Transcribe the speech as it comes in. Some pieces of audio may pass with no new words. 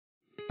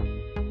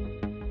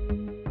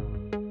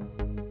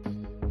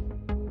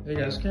Hey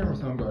guys, Cameron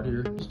with HomeGuard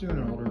here. Just doing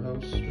an older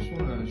house. Just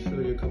want to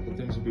show you a couple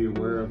things to be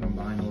aware of when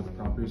buying older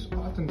properties.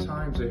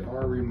 Oftentimes they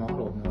are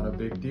remodeled, not a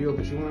big deal,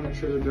 but you want to make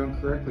sure they're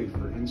done correctly.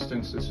 For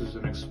instance, this is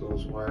an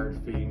exposed wire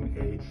feeding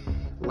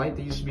a light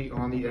that used to be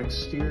on the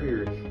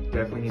exterior.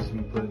 Definitely needs to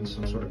be put in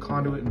some sort of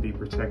conduit and be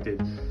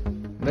protected.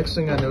 Next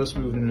thing I noticed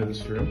moving into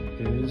this room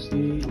is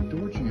the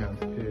door jamb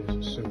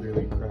is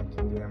severely cracked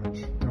and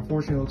damaged.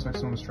 Unfortunately, it looks like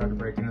someone's tried to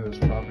break into this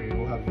property.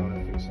 We'll have the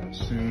owner fix that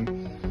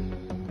soon.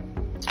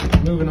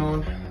 Moving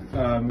on,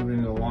 moving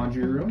into the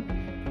laundry room.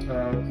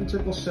 The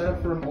typical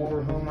setup for an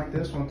older home like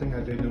this, one thing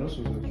I did notice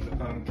was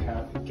a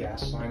uncapped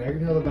gas line there. You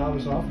know the valve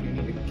is off, you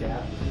need a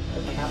cap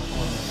on the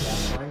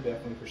gas line,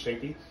 definitely for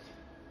safety.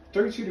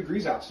 32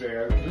 degrees out today,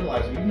 I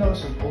realized even though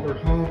it's an older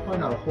home, probably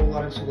not a whole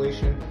lot of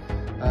insulation,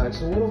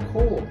 it's a little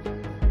cold.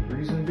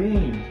 Reason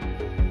being,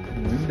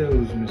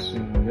 windows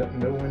missing. Yep,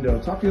 no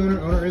window. Talk to the owner.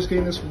 Owner is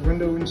getting this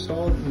window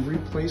installed and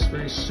replaced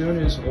very soon.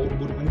 It is an old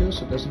wood window,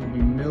 so it doesn't be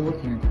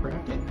milk and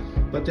crack it.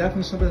 But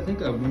definitely something to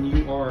think of when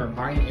you are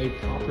buying a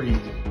property.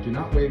 Do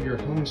not waive your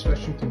home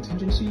inspection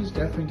contingencies.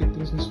 Definitely get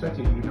things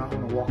inspected. You do not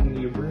want to walk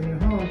into your brand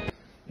new home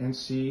and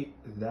see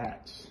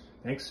that.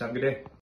 Thanks. Have a good day.